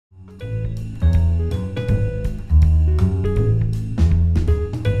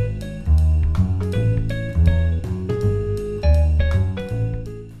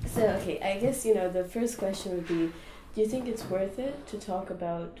guess, the first question would be, do you think it's worth it to talk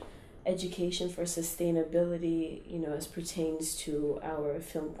about education for sustainability, as pertains to our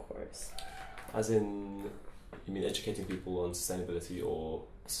film course? As in, you mean educating people on sustainability, or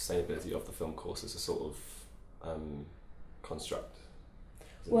sustainability of the film course as a sort of construct?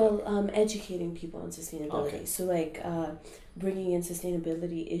 Well, educating people on sustainability. Okay. So, bringing in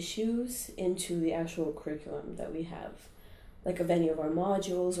sustainability issues into the actual curriculum that we have, like of any of our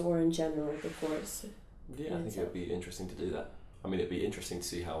modules or in general the course. Yeah, I think it would be interesting to do that. I mean, it'd be interesting to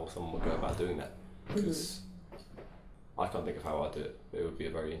see how someone would go about doing that, because I can't think of how I'd do it, but it would be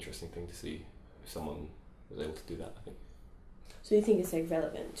a very interesting thing to see if someone was able to do that, I think. So you think it's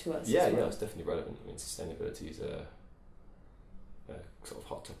relevant to us? Yeah, as well? yeah, it's definitely relevant. I mean, sustainability is a sort of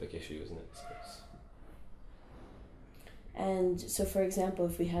hot topic issue, isn't it? So And so, for example,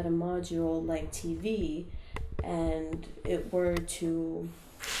 if we had a module like TV, and it were to,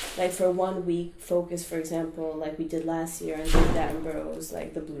 for 1 week, focus, for example, like we did last year on David Attenborough's,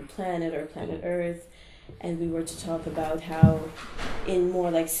 The Blue Planet or Planet Earth, and we were to talk about how, in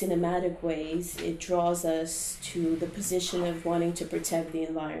more cinematic ways, it draws us to the position of wanting to protect the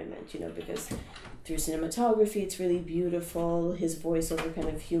environment, because through cinematography it's really beautiful, his voiceover kind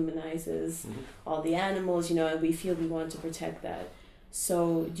of humanizes all the animals, and we feel we want to protect that.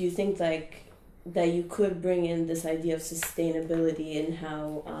 So do you think that you could bring in this idea of sustainability in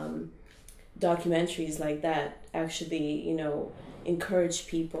how documentaries like that actually, encourage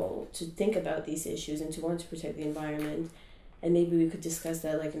people to think about these issues and to want to protect the environment? And maybe we could discuss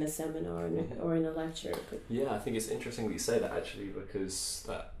that in a seminar or in a lecture. yeah, I think it's interesting that you say that, actually, because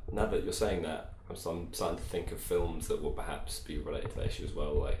now that you're saying that, I'm starting to think of films that will perhaps be related to that issue as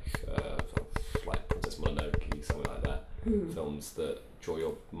well, like Princess Mononoke, something like that. Films that draw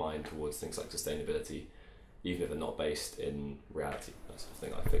your mind towards things like sustainability, even if they're not based in reality, that sort of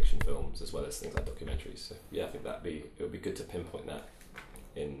thing, like fiction films as well as things like documentaries. So yeah, I think it would be good to pinpoint that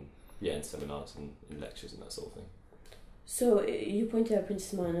in seminars and in lectures and that sort of thing. So you pointed out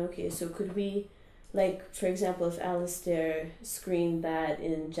Princess Mononoke. So could we, for example, if Alistair screened that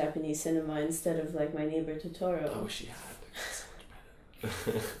in Japanese cinema instead of My Neighbor Totoro? I wish he had. So much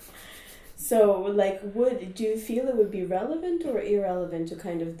better. So, do you feel it would be relevant or irrelevant to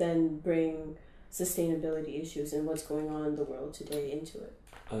kind of then bring sustainability issues and what's going on in the world today into it?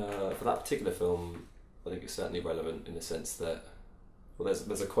 For that particular film, I think it's certainly relevant in the sense that,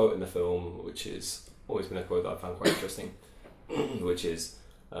 there's a quote in the film which has always been a quote that I found quite interesting, which is,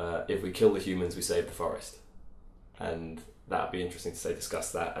 if we kill the humans, we save the forest. And that would be interesting to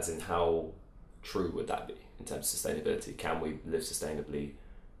discuss that, as in how true would that be in terms of sustainability? Can we live sustainably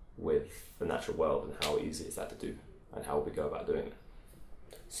with the natural world, and how easy is that to do, and how would we go about doing it?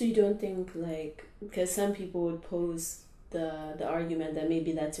 So you don't think, because some people would pose the argument that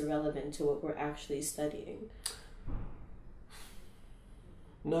maybe that's irrelevant to what we're actually studying.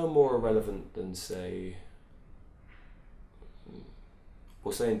 No more irrelevant than, say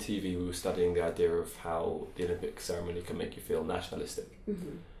in TV we were studying the idea of how the Olympic ceremony can make you feel nationalistic.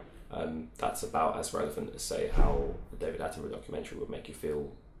 That's about as relevant as, say, how the David Attenborough documentary would make you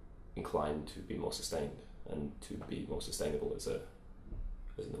feel inclined to be more sustained and to be more sustainable as an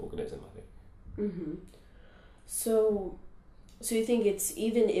organism, I think. So you think it's,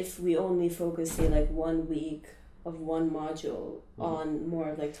 even if we only focus, say, 1 week of one module on more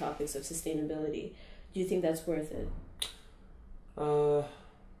of topics of sustainability, do you think that's worth it?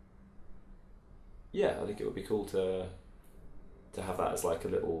 Yeah, I think it would be cool to have that as a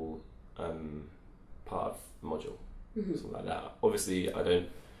little part of the module, something like that. Obviously, I don't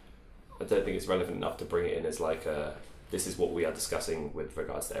think it's relevant enough to bring it in as this is what we are discussing with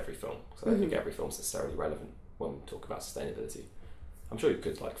regards to every film. So I don't think every film's necessarily relevant when we talk about sustainability. I'm sure you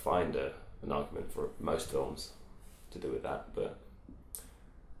could find an argument for most films to do with that, but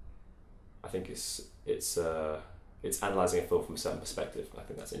I think it's analysing a film from a certain perspective. I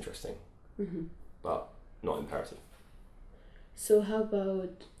think that's interesting, but not imperative. So how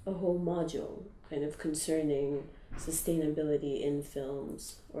about a whole module kind of concerning sustainability in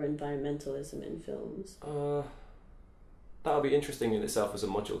films or environmentalism in films? That would be interesting in itself as a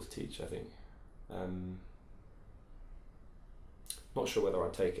module to teach, I think. Not sure whether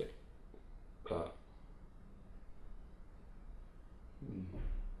I'd take it, but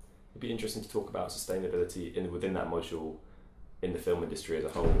it'd be interesting to talk about sustainability within that module in the film industry as a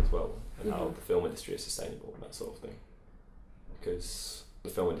whole as well, and how the film industry is sustainable and that sort of thing. Because the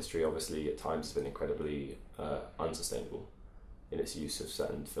film industry obviously at times has been incredibly unsustainable in its use of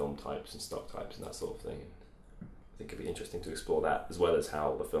certain film types and stock types and that sort of thing. And I think it'd be interesting to explore that, as well as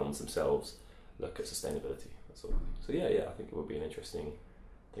how the films themselves look at sustainability, that sort of thing. So yeah, I think it would be an interesting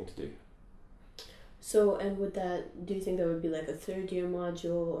thing to do. So, and would that, do you think that would be like a third year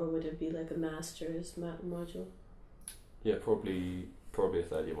module, or would it be like a master's module? Yeah, probably a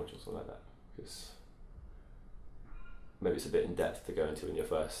third year module, something like that. Because maybe it's a bit in depth to go into in your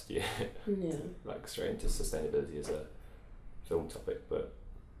first year. Yeah. Like straight into sustainability as a film topic, but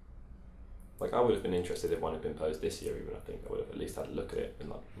like I would have been interested if one had been posed this year. Even I think I would have at least had a look at it and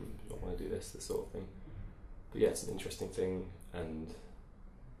like, I want to do this sort of thing. But yeah, it's an interesting thing, and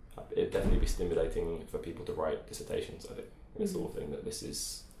it'd definitely be stimulating for people to write dissertations. I think this sort of thing, that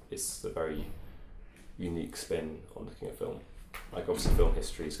it's a very unique spin on looking at film. Like obviously, film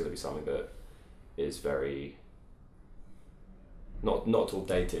history is going to be something that is very not at all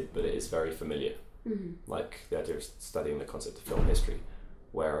dated, but it is very familiar. Like the idea of studying the concept of film history,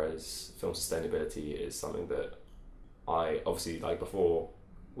 whereas film sustainability is something that I obviously, like before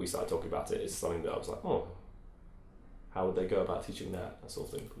we started talking about it, it's something that I was like, oh, how would they go about teaching that sort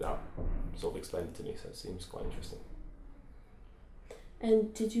of thing without sort of explaining it to me? So it seems quite interesting.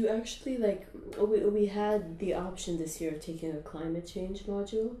 And did you actually, like, we had the option this year of taking a climate change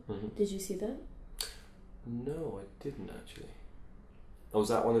module. Did you see that? No, I didn't actually. Oh, was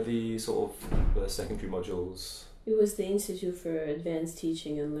that one of the sort of the secondary modules? It was the Institute for Advanced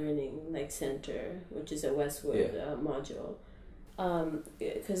Teaching and Learning, like Center, which is a Westwood module.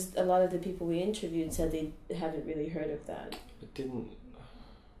 Because a lot of the people we interviewed said they haven't really heard of that. I didn't.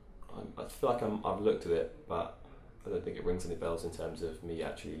 I feel like I've looked at it, but I don't think it rings any bells in terms of me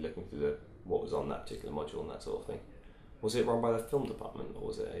actually looking through what was on that particular module and that sort of thing. Was it run by the film department, or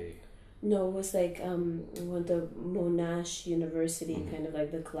was it a... No, it was like the Monash University, kind of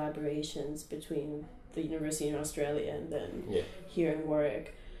like the collaborations between the university in Australia and then here in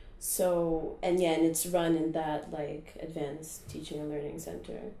Warwick. So, and it's run in that like Advanced Teaching and Learning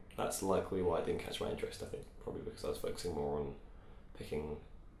Center. That's likely why it didn't catch my interest, I think. Probably because I was focusing more on picking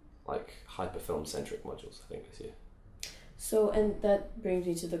like hyper film centric modules, I think, this year. So, and that brings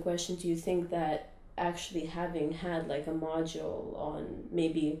me to the question, do you think that actually having had like a module on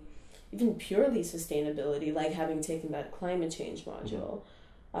maybe even purely sustainability, like having taken that climate change module,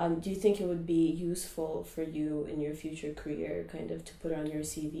 do you think it would be useful for you in your future career, kind of to put on your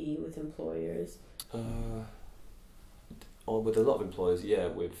CV with employers? Or with a lot of employers, yeah,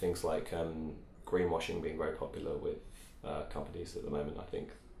 with things like greenwashing being very popular with companies at the moment. I think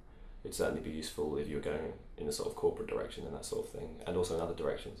it'd certainly be useful if you're going in a sort of corporate direction and that sort of thing, and also in other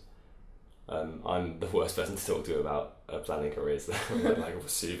directions. I'm the worst person to talk to about planning careers. Like a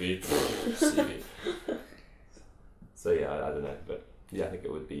CV. So yeah, I don't know, but yeah, I think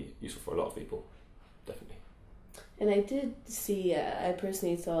it would be useful for a lot of people, definitely. And I did see, I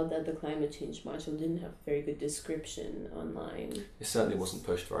personally thought that the climate change module didn't have a very good description online. It certainly wasn't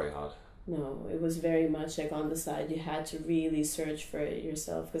pushed very hard. No, it was very much like on the side. You had to really search for it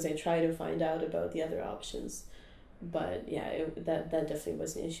yourself, because I tried to find out about the other options. But yeah, that definitely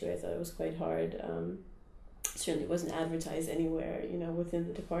was an issue. I thought it was quite hard. Certainly wasn't advertised anywhere, within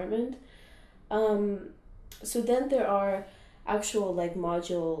the department. So then there are actual like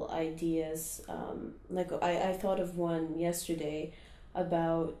module ideas. Like I thought of one yesterday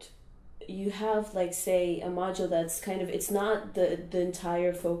about, you have like say a module that's kind of, it's not the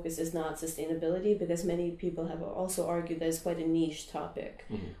entire focus is not sustainability, because many people have also argued that it's quite a niche topic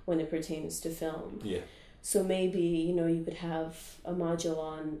when it pertains to film. Yeah. So maybe, you could have a module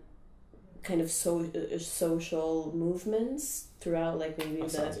on kind of social movements throughout, like maybe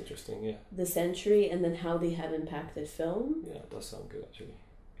sounds interesting, yeah. the century, and then how they have impacted film. Yeah, it does sound good actually.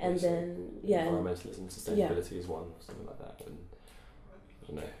 And so then, environmentalism, sustainability is one, or something like that. And I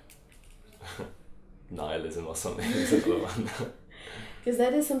don't know, nihilism or something is another one. Because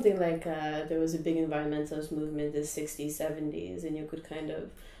that is something like, there was a big environmentalist movement in the 60s, 70s, and you could kind of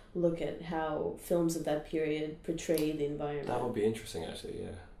look at how films of that period portray the environment. That would be interesting actually,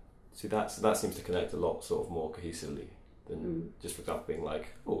 yeah. See, that seems to connect a lot sort of more cohesively than just for example being like,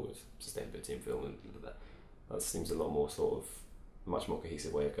 oh, it's sustainability in film and that. That seems a lot more sort of, much more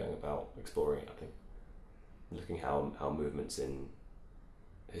cohesive way of going about exploring it, I think. Looking how movements in,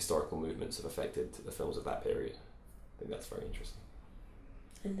 historical movements have affected the films of that period. I think that's very interesting.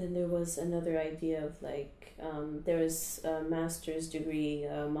 And then there was another idea of like, there was a master's degree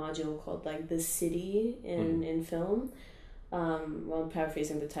module called like The City in film. Well, I'm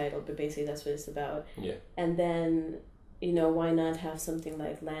paraphrasing the title, but basically that's what it's about. Yeah. And then, why not have something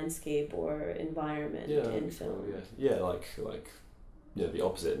like landscape or environment in film? Cool, yeah, like the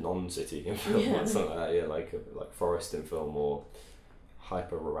opposite, non-city in film, or something like that. Yeah, like forest in film or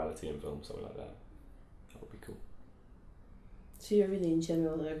hyper rurality in film, something like that. That would be cool. So you're really in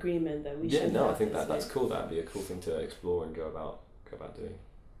general agreement that we should. Yeah, no, I think that's cool. That'd be a cool thing to explore and go about doing.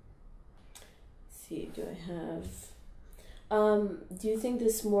 see, do I have... do you think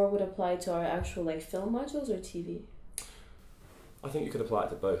this more would apply to our actual like film modules or TV? I think you could apply it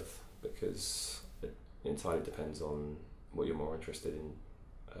to both, because it entirely depends on what you're more interested in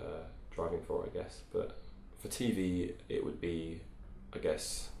driving for, I guess. But for TV, it would be, I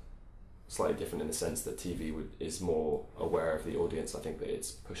guess, slightly different in the sense that TV is more aware of the audience, I think, that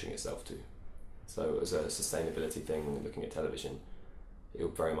it's pushing itself to. So as a sustainability thing, looking at television, it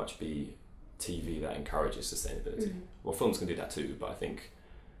will very much be TV that encourages sustainability. Mm-hmm. Well, films can do that too, but I think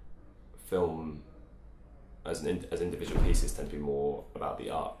film as individual pieces tend to be more about the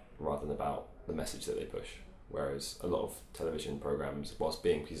art rather than about the message that they push. Whereas a lot of television programs, whilst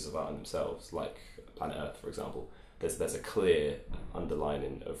being pieces of art in themselves, like Planet Earth, for example, there's a clear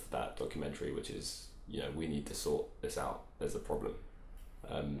underlining of that documentary, which is, we need to sort this out. There's a problem,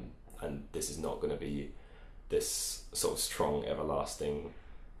 and this is not going to be this sort of strong, everlasting,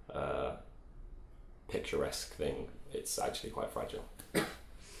 picturesque thing. It's actually quite fragile.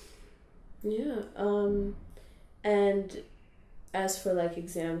 Yeah. And as for like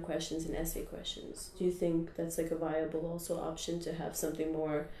exam questions and essay questions, do you think that's like a viable also option to have something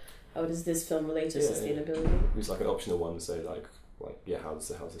more? How does this film relate to sustainability? Yeah. It's like an optional one, so like how does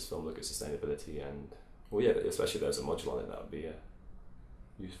this film look at sustainability? And especially if there's a module on it, that would be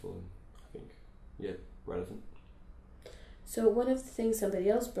useful and I think relevant. So one of the things somebody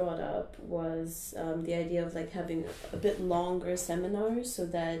else brought up was the idea of like having a bit longer seminars so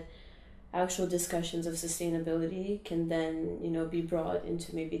that actual discussions of sustainability can then, be brought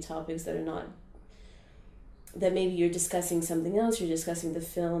into maybe topics that are not, that maybe you're discussing something else, you're discussing the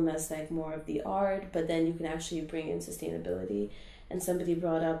film as like more of the art, but then you can actually bring in sustainability. And somebody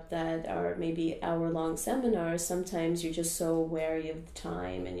brought up that our maybe hour-long seminars, sometimes you're just so wary of the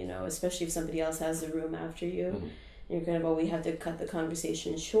time and, especially if somebody else has the room after you, mm-hmm. You're kind of, we have to cut the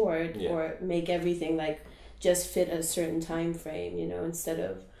conversation short or make everything like just fit a certain time frame, instead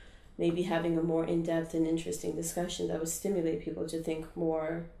of maybe having a more in-depth and interesting discussion that would stimulate people to think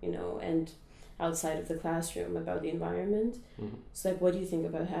more, and outside of the classroom about the environment. Mm-hmm. So like, what do you think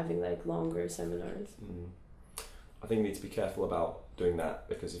about having like longer seminars? Mm. I think you need to be careful about doing that,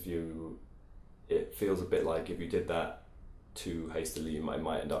 because it feels a bit like if you did that too hastily, you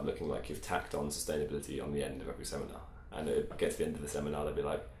might end up looking like you've tacked on sustainability on the end of every seminar, and it gets to the end of the seminar, they'll be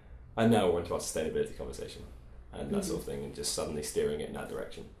like, and now we're into our sustainability conversation and that mm-hmm. sort of thing, and just suddenly steering it in that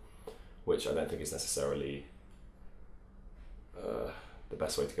direction, which I don't think is necessarily the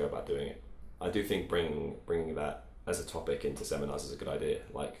best way to go about doing it. I do think bringing that as a topic into seminars is a good idea,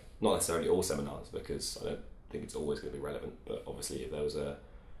 like not necessarily all seminars, because I don't think it's always going to be relevant, but obviously if there was a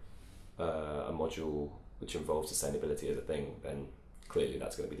module which involves sustainability as a thing, then clearly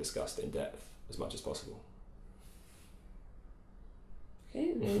that's going to be discussed in depth as much as possible.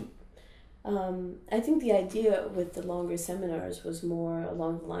 Okay. I think the idea with the longer seminars was more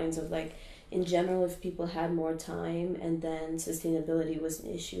along the lines of like, in general, if people had more time and then sustainability was an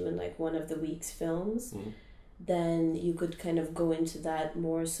issue in like one of the week's films, mm-hmm. then you could kind of go into that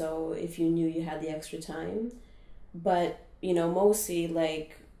more so if you knew you had the extra time. But, mostly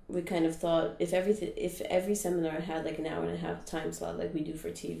like, we kind of thought if every seminar had like an hour and a half time slot like we do for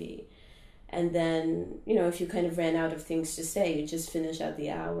TV, and then if you kind of ran out of things to say, you just finish at the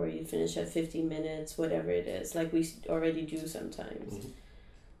hour, you finish at 50 minutes, whatever it is, like we already do sometimes. Mm-hmm.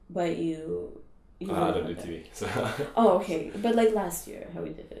 But you I don't do TV, so. Oh, okay, but like last year how we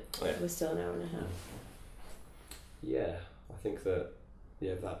did it, it was still an hour and a half. Yeah, I think that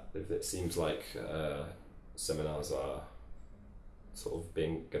if it seems like seminars are sort of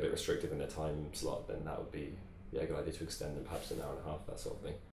being a bit restrictive in their time slot, then that would be a good idea to extend them perhaps an hour and a half, that sort of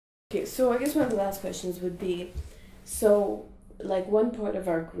thing. Okay, so I guess one of the last questions would be, so like one part of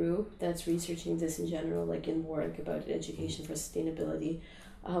our group that's researching this in general, like in work about education for sustainability,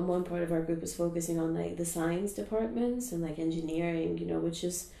 one part of our group is focusing on like the science departments and like engineering, which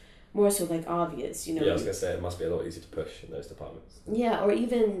is more so like obvious, Yeah, I was going to say it must be a lot easier to push in those departments. Yeah, or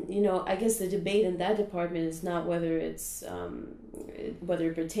even, I guess the debate in that department is not whether it's, whether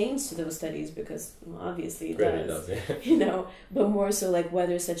it pertains to those studies, because obviously it does. Yeah. But more so like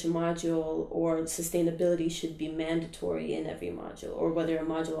whether such a module or sustainability should be mandatory in every module, or whether a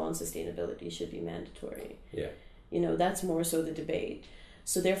module on sustainability should be mandatory. Yeah. That's more so the debate.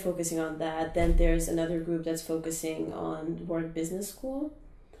 So they're focusing on that. Then there's another group that's focusing on World Business School,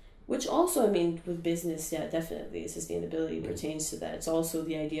 which also, with business, definitely sustainability pertains to that. It's also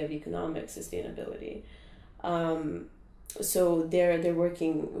the idea of economic sustainability. So they're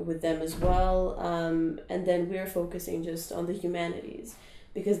working with them as well. And then we're focusing just on the humanities,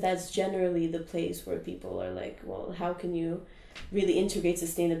 because that's generally the place where people are like, well, how can you really integrate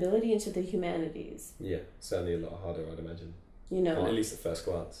sustainability into the humanities. Yeah, certainly a lot harder, I'd imagine. You know, at least at first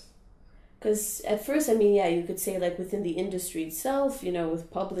glance. because at first, I mean, yeah, you could say like within the industry itself, you know,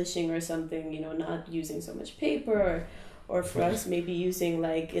 with publishing or something, you know, not using so much paper, or for us maybe using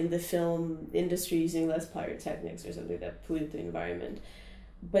like in the film industry using less pyrotechnics or something that pollute the environment.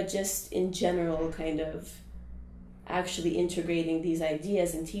 But just in general, kind of actually integrating these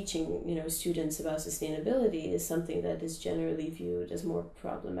ideas and teaching, you know, students about sustainability is something that is generally viewed as more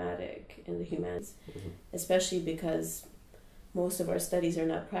problematic in the humanities, especially because most of our studies are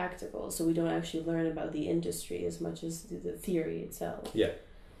not practical, so we don't actually learn about the industry as much as the theory itself. Yeah.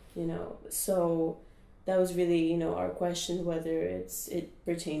 You know, so that was really, you know, our question, whether it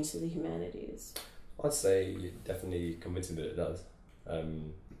pertains to the humanities. I'd say you're definitely convincing that it does.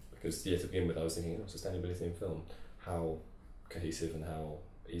 Because to begin with, I was thinking, sustainability in film, how cohesive and how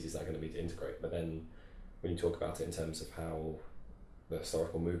easy is that going to be to integrate? But then when you talk about it in terms of how the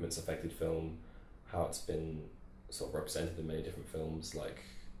historical movements affected film, how it's been sort of represented in many different films, like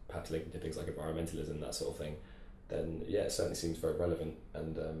perhaps linked to things like environmentalism, that sort of thing, then yeah, it certainly seems very relevant,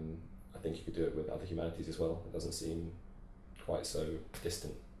 and I think you could do it with other humanities as well. It doesn't seem quite so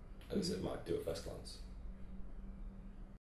distant as it might do at first glance.